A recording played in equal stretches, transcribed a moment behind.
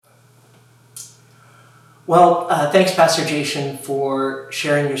Well, thanks, Pastor Jason, for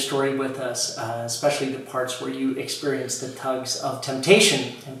sharing your story with us, especially the parts where you experience the tugs of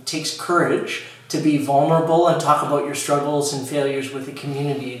temptation. It takes courage to be vulnerable and talk about your struggles and failures with the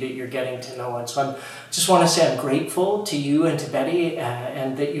community that you're getting to know. And so I just want to say I'm grateful to you and to Betty,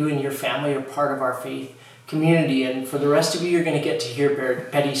 and that you and your family are part of our faith community. And for the rest of you, you're going to get to hear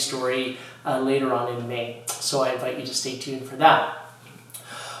Betty's story later on in May. So I invite you to stay tuned for that.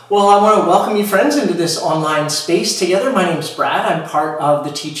 Well, I want to welcome you, friends, into this online space together. My name's Brad. I'm part of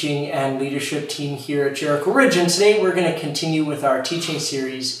the teaching and leadership team here at Jericho Ridge, and today we're going to continue with our teaching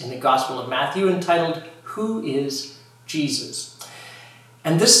series in the Gospel of Matthew entitled, Who is Jesus?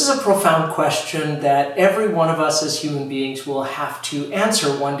 And this is a profound question that every one of us as human beings will have to answer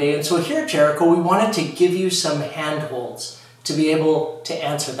one day. And so here at Jericho, we wanted to give you some handholds to be able to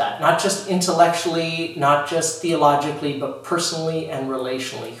answer that, not just intellectually, not just theologically, but personally and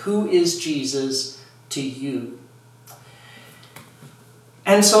relationally. Who is Jesus to you?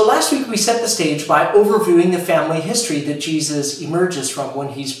 And so last week we set the stage by overviewing the family history that Jesus emerges from when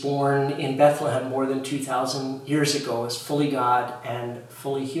he's born in Bethlehem more than 2,000 years ago as fully God and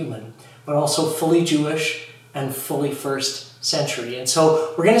fully human, but also fully Jewish and fully first century. And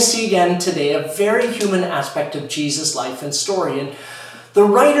so we're going to see again today a very human aspect of Jesus' life and story. And the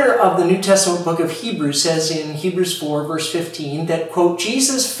writer of the New Testament book of Hebrews says in Hebrews 4 verse 15 that, quote,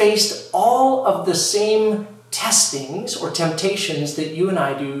 Jesus faced all of the same testings or temptations that you and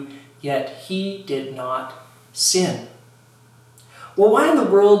I do, yet he did not sin. Well, why in the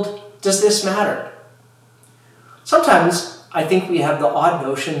world does this matter? Sometimes I think we have the odd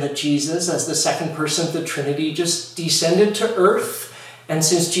notion that Jesus, as the second person of the Trinity, just descended to earth. And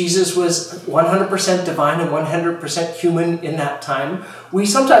since Jesus was 100% divine and 100% human in that time, we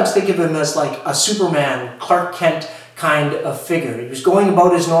sometimes think of him as like a Superman, Clark Kent kind of figure. He was going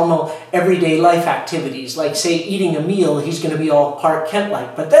about his normal everyday life activities, like, say, eating a meal, he's going to be all Clark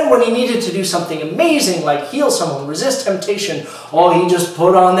Kent-like. But then when he needed to do something amazing, like heal someone, resist temptation, he just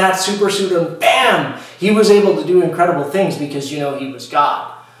put on that super suit and bam! He was able to do incredible things because, he was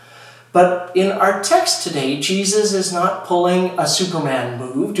God. But in our text today, Jesus is not pulling a Superman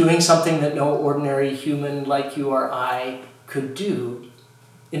move, doing something that no ordinary human like you or I could do.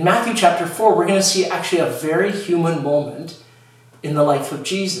 In Matthew chapter 4, we're going to see actually a very human moment in the life of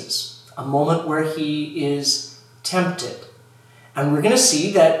Jesus, a moment where he is tempted. And we're going to see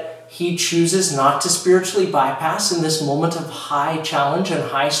that he chooses not to spiritually bypass in this moment of high challenge and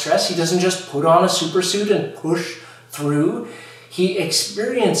high stress. He doesn't just put on a supersuit and push through. He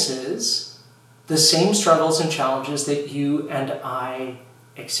experiences the same struggles and challenges that you and I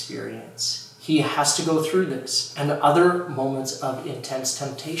experience. He has to go through this and other moments of intense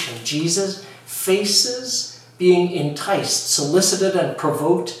temptation. Jesus faces being enticed, solicited, and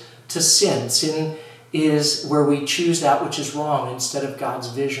provoked to sin. Sin is where we choose that which is wrong instead of God's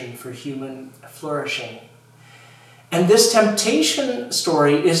vision for human flourishing. And this temptation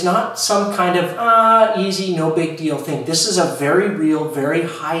story is not some kind of easy, no big deal thing. This is a very real, very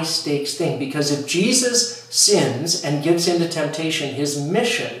high stakes thing, because if Jesus sins and gives in to temptation, his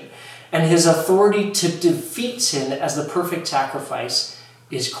mission and his authority to defeat sin as the perfect sacrifice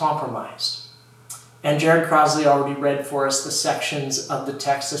is compromised. And Jared Crosley already read for us the sections of the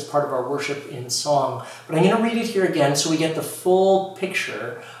text as part of our worship in song. But I'm going to read it here again so we get the full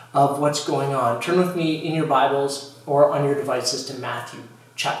picture of what's going on. Turn with me in your Bibles or on your devices to Matthew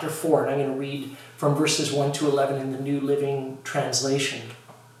chapter 4. And I'm going to read from verses 1 to 11 in the New Living Translation.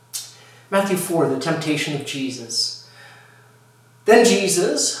 Matthew 4, the temptation of Jesus. Then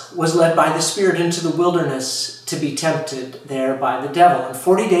Jesus was led by the Spirit into the wilderness to be tempted there by the devil. And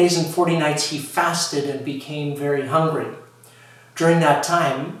 40 days and 40 nights he fasted and became very hungry. During that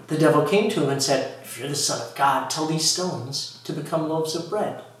time, the devil came to him and said, "If you're the Son of God, tell these stones to become loaves of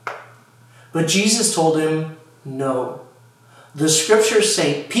bread." But Jesus told him, "No. The scriptures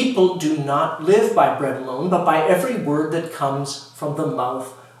say people do not live by bread alone, but by every word that comes from the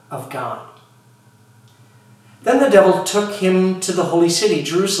mouth of God." Then the devil took him to the holy city,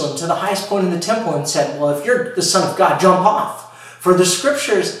 Jerusalem, to the highest point in the temple and said, "Well, if you're the Son of God, jump off. For the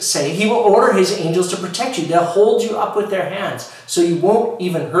scriptures say he will order his angels to protect you. They'll hold you up with their hands so you won't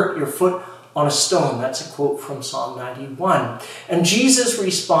even hurt your foot on a stone." That's a quote from Psalm 91. And Jesus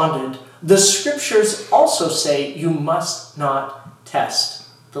responded, "The scriptures also say you must not test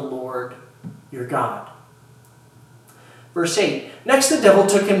the Lord your God." Verse 8, next the devil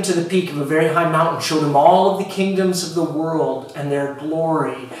took him to the peak of a very high mountain, showed him all of the kingdoms of the world and their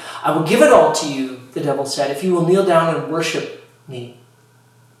glory. "I will give it all to you," the devil said, "if you will kneel down and worship me."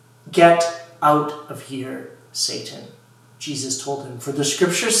 "Get out of here, Satan," Jesus told him, "For the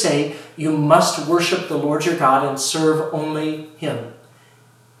scriptures say, you must worship the Lord your God and serve only him."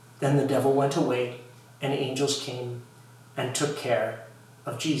 Then the devil went away, and angels came and took care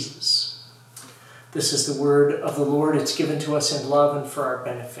of Jesus. This is the word of the Lord. It's given to us in love and for our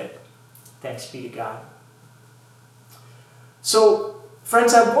benefit. Thanks be to God. So,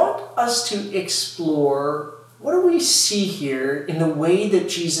 friends, I want us to explore what do we see here in the way that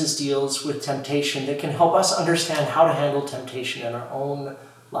Jesus deals with temptation that can help us understand how to handle temptation in our own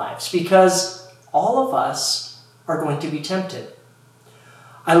lives. Because all of us are going to be tempted.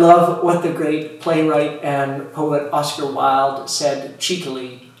 I love what the great playwright and poet Oscar Wilde said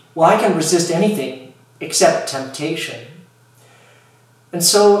cheekily, "Well, I can resist anything except temptation." And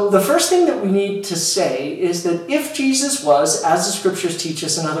so the first thing that we need to say is that if Jesus was, as the scriptures teach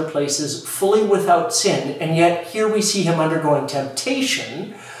us in other places, fully without sin, and yet here we see him undergoing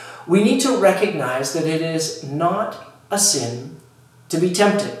temptation, we need to recognize that it is not a sin to be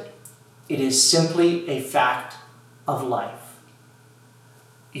tempted. It is simply a fact of life.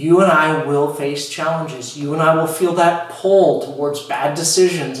 You and I will face challenges. You and I will feel that pull towards bad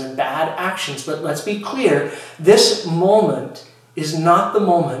decisions and bad actions. But let's be clear, this moment is not the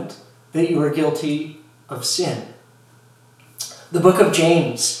moment that you are guilty of sin. The book of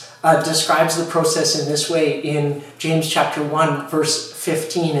James describes the process in this way. In James chapter 1, verse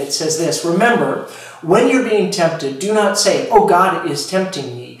 15, it says this, "Remember, when you're being tempted, do not say, 'Oh, God is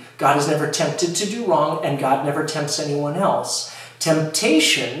tempting me.' God is never tempted to do wrong, and God never tempts anyone else.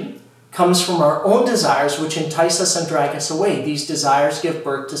 Temptation comes from our own desires, which entice us and drag us away. These desires give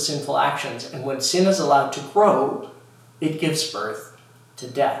birth to sinful actions, and when sin is allowed to grow, it gives birth to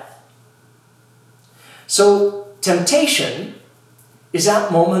death." So temptation is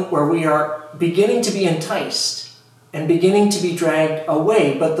that moment where we are beginning to be enticed and beginning to be dragged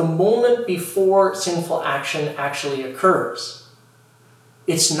away, but the moment before sinful action actually occurs.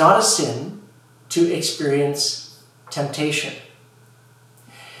 It's not a sin to experience temptation.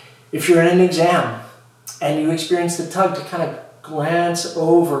 If you're in an exam and you experience the tug to kind of glance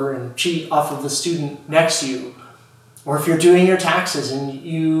over and cheat off of the student next to you, or if you're doing your taxes and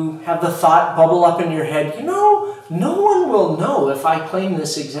you have the thought bubble up in your head, no one will know if I claim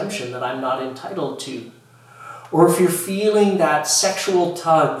this exemption that I'm not entitled to. Or if you're feeling that sexual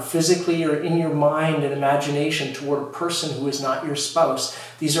tug physically or in your mind and imagination toward a person who is not your spouse,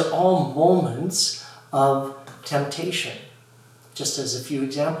 these are all moments of temptation. Just as a few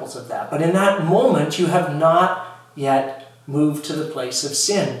examples of that. But in that moment, you have not yet moved to the place of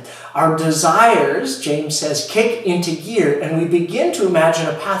sin. Our desires, James says, kick into gear, and we begin to imagine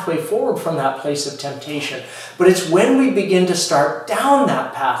a pathway forward from that place of temptation. But it's when we begin to start down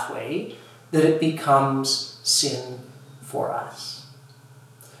that pathway that it becomes sin for us.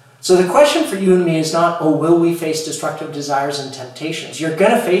 So the question for you and me is not, will we face destructive desires and temptations? You're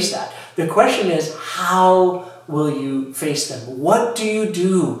going to face that. The question is, how will you face them? What do you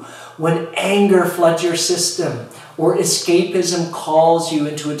do when anger floods your system, or escapism calls you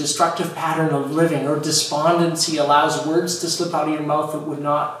into a destructive pattern of living, or despondency allows words to slip out of your mouth that would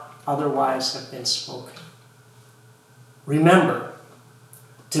not otherwise have been spoken? Remember,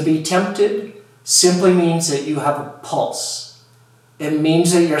 to be tempted simply means that you have a pulse. It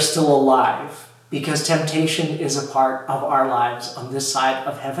means that you're still alive, because temptation is a part of our lives on this side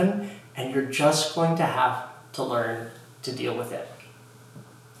of heaven, and you're just going to have to learn to deal with it.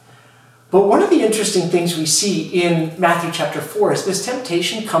 But one of the interesting things we see in Matthew chapter 4 is this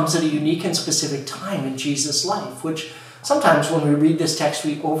temptation comes at a unique and specific time in Jesus' life, which sometimes when we read this text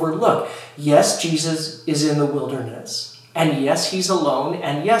we overlook. Yes, Jesus is in the wilderness, and yes, he's alone,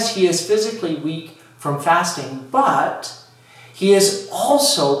 and yes, he is physically weak from fasting, but he is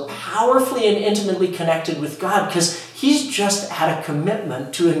also powerfully and intimately connected with God, because he's just had a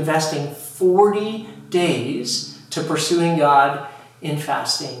commitment to investing 40 days to pursuing God in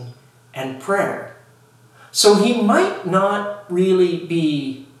fasting and prayer. So he might not really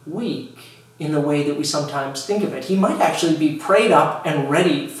be weak in the way that we sometimes think of it. He might actually be prayed up and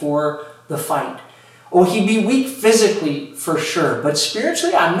ready for the fight. He'd be weak physically for sure, but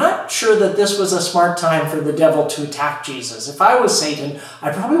spiritually, I'm not sure that this was a smart time for the devil to attack Jesus. If I was Satan,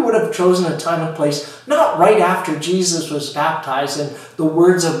 I probably would have chosen a time and place not right after Jesus was baptized and the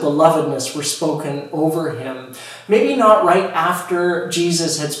words of belovedness were spoken over him. Maybe not right after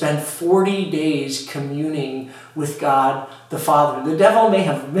Jesus had spent 40 days communing with God the Father. The devil may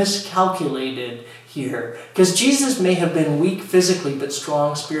have miscalculated here, because Jesus may have been weak physically but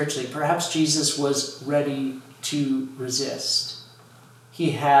strong spiritually. Perhaps Jesus was ready to resist.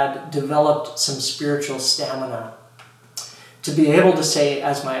 He had developed some spiritual stamina. To be able to say,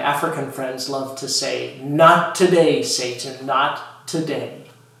 as my African friends love to say, not today, Satan, not today.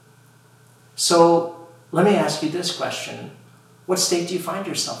 So let me ask you this question. What state do you find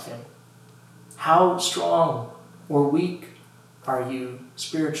yourself in? How strong or weak are you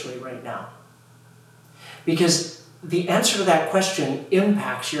spiritually right now? Because the answer to that question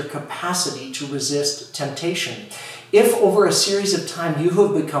impacts your capacity to resist temptation. If over a series of time you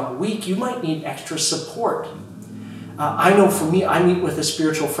have become weak, you might need extra support. I know for me, I meet with a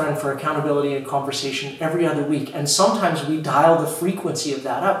spiritual friend for accountability and conversation every other week. And sometimes we dial the frequency of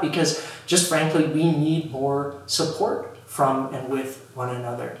that up because just frankly, we need more support from and with one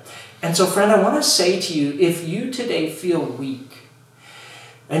another. And so friend, I want to say to you, if you today feel weak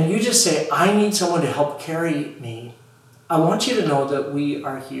and you just say, I need someone to help carry me, I want you to know that we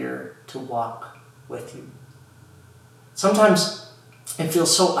are here to walk with you. Sometimes it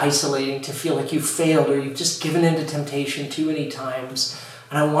feels so isolating to feel like you've failed or you've just given in to temptation too many times.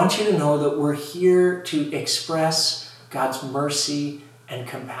 And I want you to know that we're here to express God's mercy and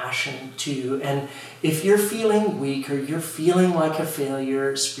compassion to you. And if you're feeling weak or you're feeling like a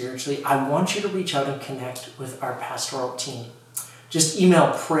failure spiritually, I want you to reach out and connect with our pastoral team. Just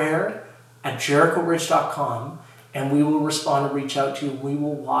email prayer@jerichoridge.com and we will respond and reach out to you. We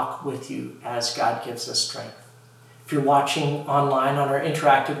will walk with you as God gives us strength. If you're watching online on our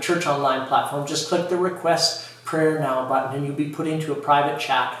interactive Church Online platform, just click the Request Prayer Now button and you'll be put into a private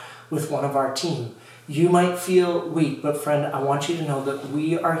chat with one of our team. You might feel weak, but friend, I want you to know that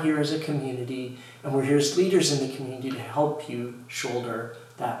we are here as a community and we're here as leaders in the community to help you shoulder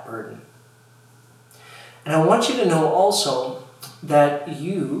that burden. And I want you to know also that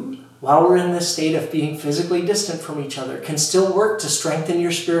you, while we're in this state of being physically distant from each other, can still work to strengthen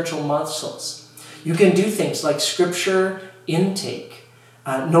your spiritual muscles. You can do things like scripture intake.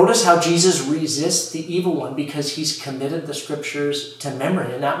 Notice how Jesus resists the evil one because he's committed the scriptures to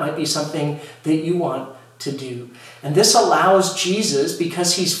memory, and that might be something that you want to do. And this allows Jesus,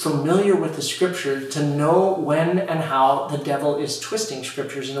 because he's familiar with the scripture, to know when and how the devil is twisting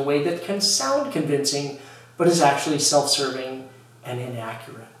scriptures in a way that can sound convincing, but is actually self-serving and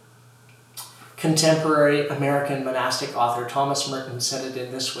inaccurate. Contemporary American monastic author Thomas Merton said it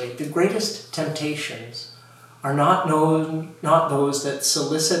in this way: the greatest temptations are not those that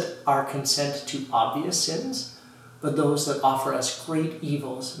solicit our consent to obvious sins, but those that offer us great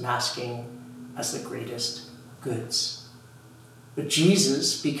evils masking as the greatest goods. But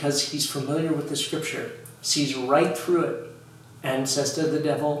Jesus, because he's familiar with the scripture, sees right through it and says to the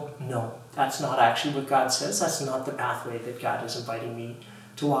devil, no, that's not actually what God says. That's not the pathway that God is inviting me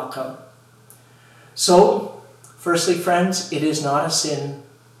to walk up. So, firstly, friends, it is not a sin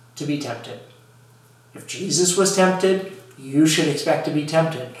to be tempted. If Jesus was tempted, you should expect to be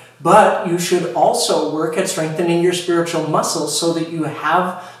tempted. But you should also work at strengthening your spiritual muscles so that you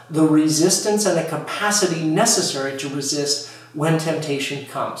have the resistance and the capacity necessary to resist when temptation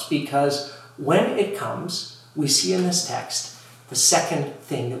comes. Because when it comes, we see in this text the second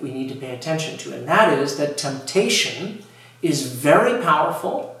thing that we need to pay attention to, and that is that temptation is very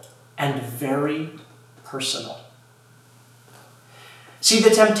powerful and very personal. See,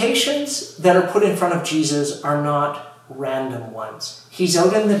 the temptations that are put in front of Jesus are not random ones. He's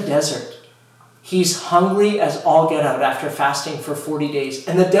out in the desert. He's hungry as all get out after fasting for 40 days.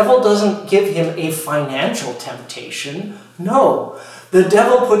 And the devil doesn't give him a financial temptation. No. The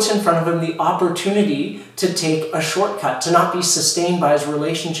devil puts in front of him the opportunity to take a shortcut, to not be sustained by his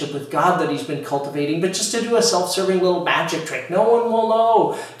relationship with God that he's been cultivating, but just to do a self-serving little magic trick. No one will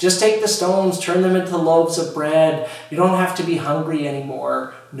know. Just take the stones, turn them into loaves of bread. You don't have to be hungry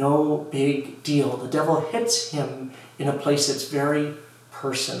anymore. No big deal. The devil hits him in a place that's very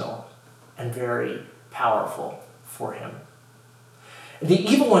personal and very powerful for him. The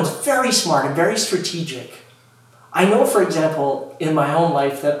evil one's very smart and very strategic. I know, for example, in my own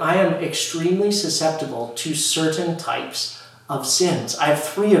life that I am extremely susceptible to certain types of sins. I have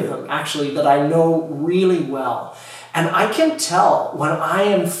 3 of them, actually, that I know really well. And I can tell when I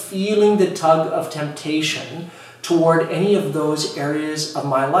am feeling the tug of temptation toward any of those areas of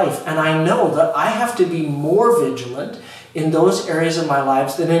my life. And I know that I have to be more vigilant in those areas of my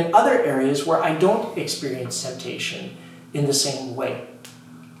lives than in other areas where I don't experience temptation in the same way.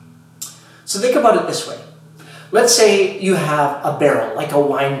 So think about it this way. Let's say you have a barrel, like a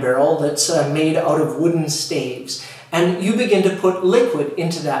wine barrel that's made out of wooden staves, and you begin to put liquid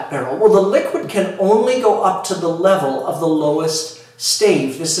into that barrel. Well, the liquid can only go up to the level of the lowest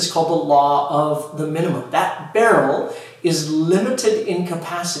stave. This is called the law of the minimum. That barrel is limited in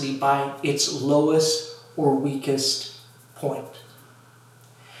capacity by its lowest or weakest point.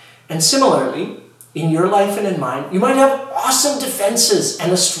 And similarly, in your life and in mine, you might have awesome defenses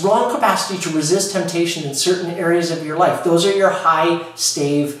and a strong capacity to resist temptation in certain areas of your life. Those are your high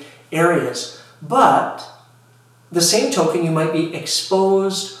stave areas. But the same token, you might be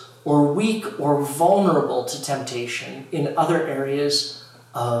exposed or weak or vulnerable to temptation in other areas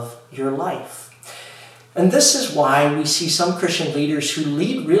of your life. And this is why we see some Christian leaders who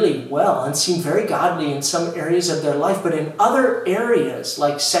lead really well and seem very godly in some areas of their life, but in other areas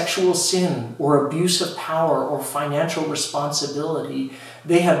like sexual sin or abuse of power or financial responsibility,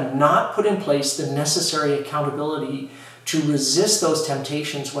 they have not put in place the necessary accountability to resist those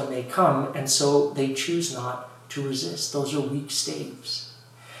temptations when they come, and so they choose not to resist. Those are weak staves.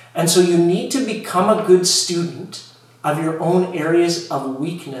 And so you need to become a good student of your own areas of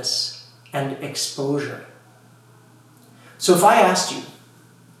weakness and exposure. So if I asked you,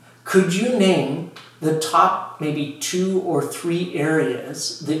 could you name the top maybe 2 or 3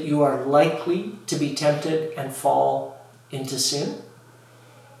 areas that you are likely to be tempted and fall into sin?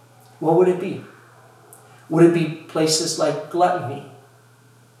 What would it be? Would it be places like gluttony,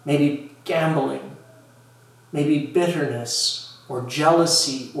 maybe gambling, maybe bitterness or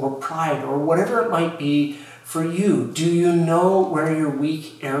jealousy or pride or whatever it might be for you? Do you know where your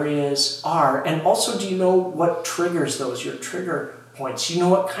weak areas are? And also, do you know what triggers those, your trigger points? Do you know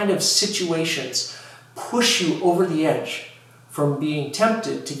what kind of situations push you over the edge from being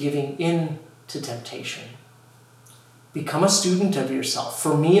tempted to giving in to temptation? Become a student of yourself.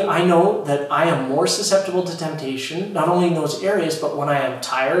 For me, I know that I am more susceptible to temptation, not only in those areas, but when I am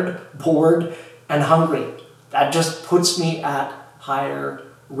tired, bored, and hungry. That just puts me at higher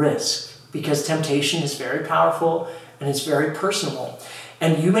risk, because temptation is very powerful and it's very personal.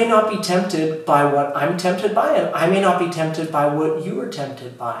 And you may not be tempted by what I'm tempted by, and I may not be tempted by what you are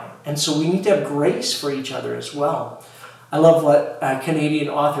tempted by. And so we need to have grace for each other as well. I love what Canadian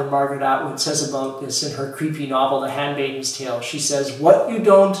author Margaret Atwood says about this in her creepy novel, The Handmaid's Tale. She says, "What you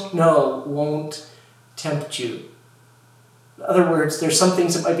don't know won't tempt you." In other words, there's some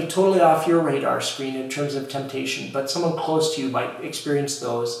things that might be totally off your radar screen in terms of temptation, but someone close to you might experience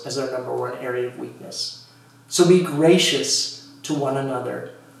those as their number one area of weakness. So be gracious to one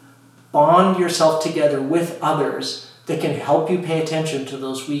another. Bond yourself together with others that can help you pay attention to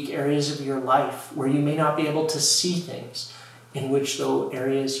those weak areas of your life where you may not be able to see things, in which those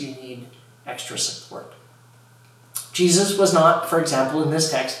areas you need extra support. Jesus was not, for example, in this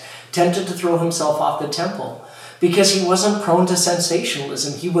text, tempted to throw himself off the temple, because he wasn't prone to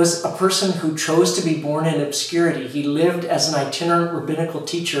sensationalism. He was a person who chose to be born in obscurity. He lived as an itinerant rabbinical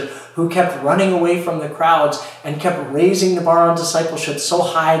teacher who kept running away from the crowds and kept raising the bar on discipleship so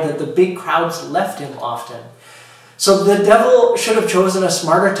high that the big crowds left him often. So the devil should have chosen a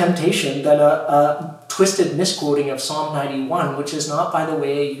smarter temptation than a twisted misquoting of Psalm 91, which is not, by the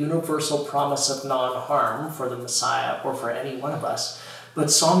way, a universal promise of non-harm for the Messiah or for any one of us.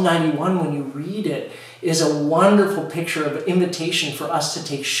 But Psalm 91, when you read it, is a wonderful picture of an invitation for us to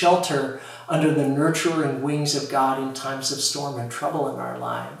take shelter under the nurturing wings of God in times of storm and trouble in our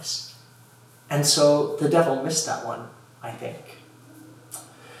lives. And so the devil missed that one, I think.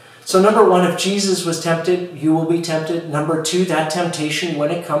 So number 1, if Jesus was tempted, you will be tempted. Number 2, that temptation,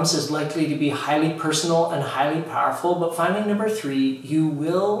 when it comes, is likely to be highly personal and highly powerful. But finally, number 3, you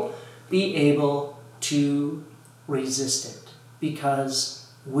will be able to resist it. Because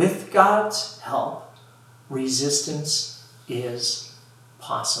with God's help, resistance is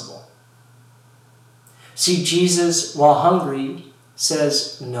possible. See, Jesus, while hungry,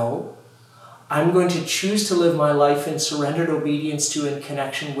 says, no, I'm going to choose to live my life in surrendered obedience to and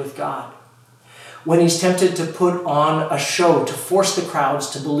connection with God. When he's tempted to put on a show, to force the crowds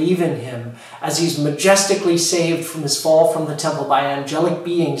to believe in him, as he's majestically saved from his fall from the temple by angelic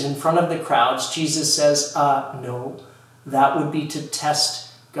beings in front of the crowds, Jesus says, no, that would be to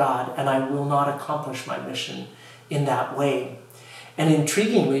test God, and I will not accomplish my mission in that way. And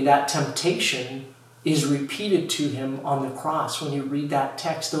intriguingly, that temptation is repeated to him on the cross. When you read that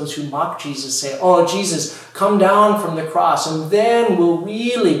text, those who mock Jesus say, oh, Jesus, come down from the cross, and then we'll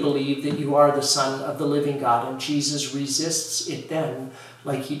really believe that you are the Son of the living God. And Jesus resists it then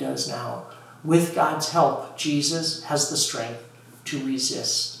like he does now. With God's help, Jesus has the strength to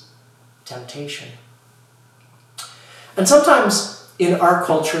resist temptation. And sometimes in our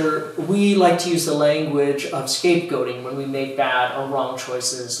culture, we like to use the language of scapegoating when we make bad or wrong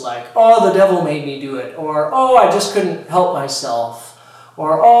choices, like, oh, the devil made me do it, or, oh, I just couldn't help myself,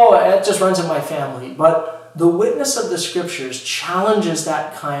 or, oh, it just runs in my family. But the witness of the scriptures challenges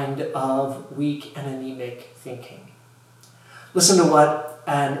that kind of weak and anemic thinking. Listen to what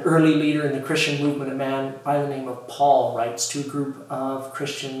an early leader in the Christian movement, a man by the name of Paul, writes to a group of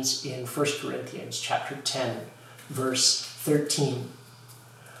Christians in 1 Corinthians chapter 10, verse 13.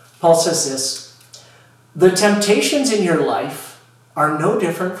 Paul says this, "The temptations in your life are no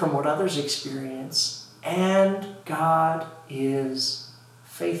different from what others experience, and God is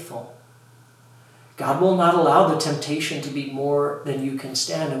faithful. God will not allow the temptation to be more than you can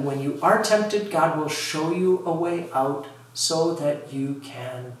stand. And when you are tempted, God will show you a way out so that you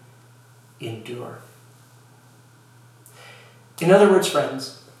can endure." In other words,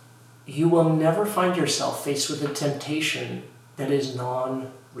 friends, you will never find yourself faced with a temptation that is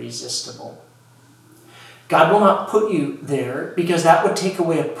non-resistible. God will not put you there because that would take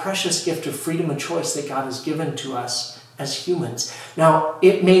away a precious gift of freedom and choice that God has given to us as humans. Now,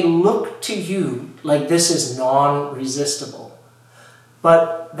 it may look to you like this is non-resistible,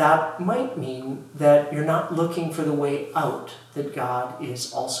 but that might mean that you're not looking for the way out that God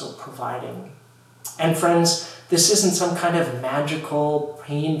is also providing. And friends, this isn't some kind of magical,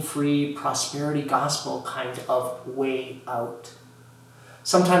 pain-free prosperity gospel kind of way out.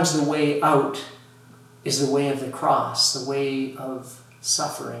 Sometimes the way out is the way of the cross, the way of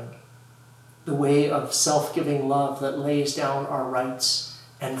suffering, the way of self-giving love that lays down our rights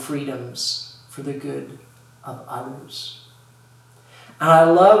and freedoms for the good of others. And I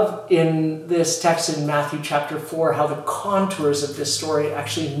love in this text in Matthew chapter 4 how the contours of this story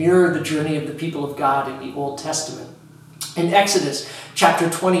actually mirror the journey of the people of God in the Old Testament. In Exodus chapter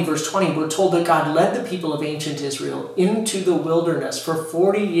 20, verse 20, we're told that God led the people of ancient Israel into the wilderness for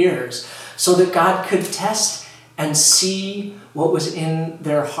 40 years so that God could test and see what was in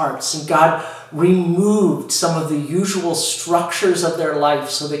their hearts. And God removed some of the usual structures of their life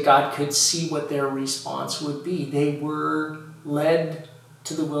so that God could see what their response would be. They were led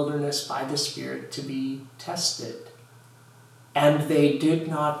to the wilderness by the Spirit to be tested. And they did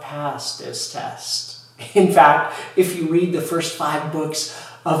not pass this test. In fact, if you read the first 5 books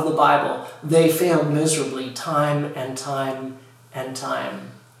of the Bible, they failed miserably time and time and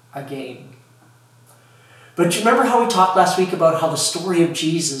time again. But you remember how we talked last week about how the story of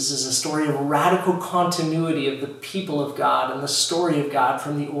Jesus is a story of radical continuity of the people of God and the story of God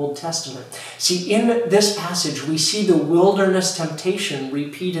from the Old Testament. See, in this passage, we see the wilderness temptation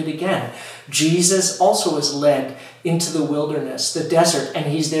repeated again. Jesus also is led into the wilderness, the desert, and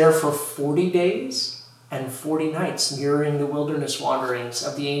he's there for 40 days and 40 nights, mirroring the wilderness wanderings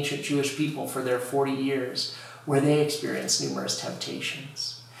of the ancient Jewish people for their 40 years, where they experienced numerous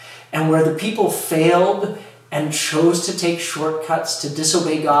temptations. And where the people failed and chose to take shortcuts to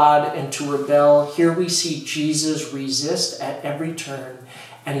disobey God and to rebel, here we see Jesus resist at every turn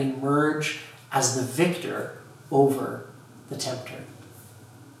and emerge as the victor over the tempter.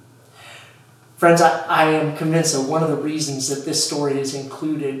 Friends, I am convinced that one of the reasons that this story is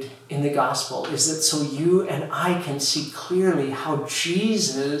included in the gospel is that so you and I can see clearly how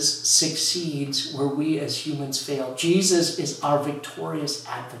Jesus succeeds where we as humans fail. Jesus is our victorious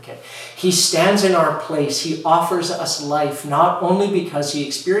advocate. He stands in our place. He offers us life, not only because he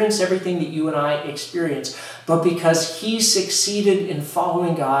experienced everything that you and I experience, but because he succeeded in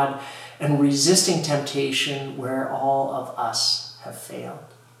following God and resisting temptation where all of us have failed.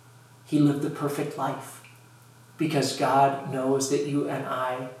 He lived the perfect life because God knows that you and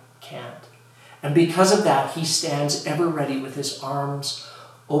I can't. And because of that, he stands ever ready with his arms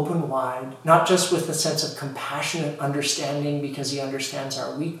open wide, not just with a sense of compassionate understanding because he understands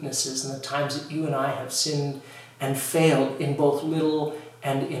our weaknesses and the times that you and I have sinned and failed in both little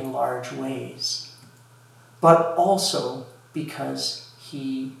and in large ways, but also because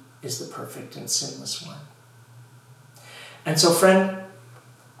he is the perfect and sinless one. And so, friend,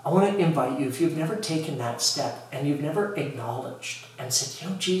 I want to invite you, if you've never taken that step and you've never acknowledged and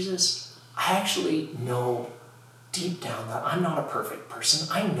said, Jesus, I actually know deep down that I'm not a perfect person.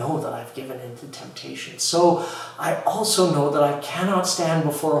 I know that I've given in to temptation. So I also know that I cannot stand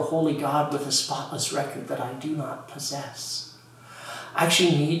before a holy God with a spotless record that I do not possess. I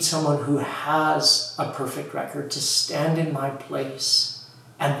actually need someone who has a perfect record to stand in my place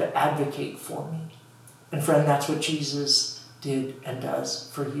and to advocate for me. And friend, that's what Jesus did and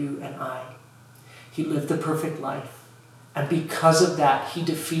does for you and I. He lived the perfect life. And because of that, he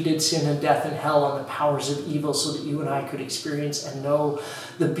defeated sin and death and hell and the powers of evil so that you and I could experience and know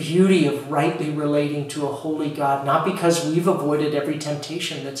the beauty of rightly relating to a holy God, not because we've avoided every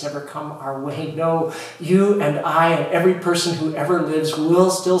temptation that's ever come our way. No, you and I and every person who ever lives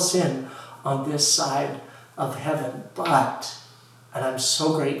will still sin on this side of heaven. But, and I'm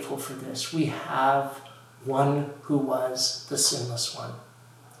so grateful for this, we have one who was the sinless one,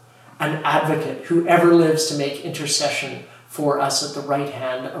 an advocate who ever lives to make intercession for us at the right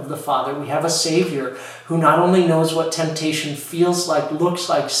hand of the Father. We have a Savior who not only knows what temptation feels like, looks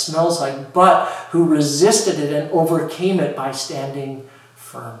like, smells like, but who resisted it and overcame it by standing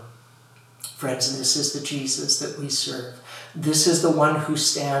firm. Friends, this is the Jesus that we serve. This is the one who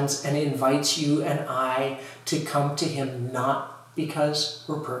stands and invites you and I to come to him, not because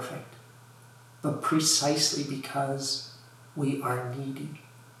we're perfect, but precisely because we are needy.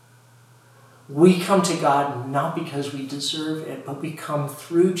 We come to God not because we deserve it, but we come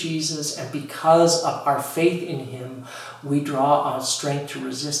through Jesus, and because of our faith in him, we draw our strength to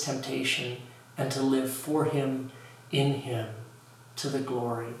resist temptation and to live for him, in him, to the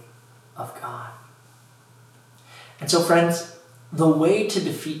glory of God. And so, friends, the way to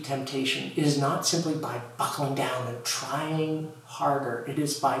defeat temptation is not simply by buckling down and trying harder. It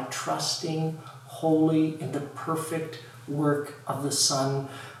is by trusting wholly in the perfect work of the Son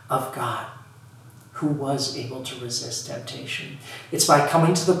of God, who was able to resist temptation. It's by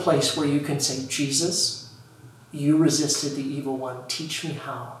coming to the place where you can say, Jesus, you resisted the evil one. Teach me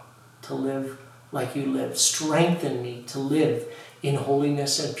how to live like you live. Strengthen me to live in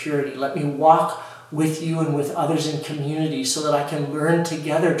holiness and purity. Let me walk with you and with others in community so that I can learn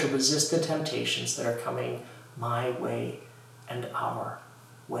together to resist the temptations that are coming my way and our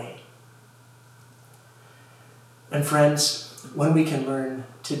way. And friends, when we can learn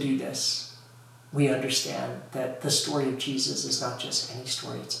to do this, we understand that the story of Jesus is not just any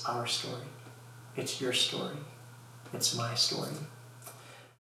story, it's our story. It's your story. It's my story.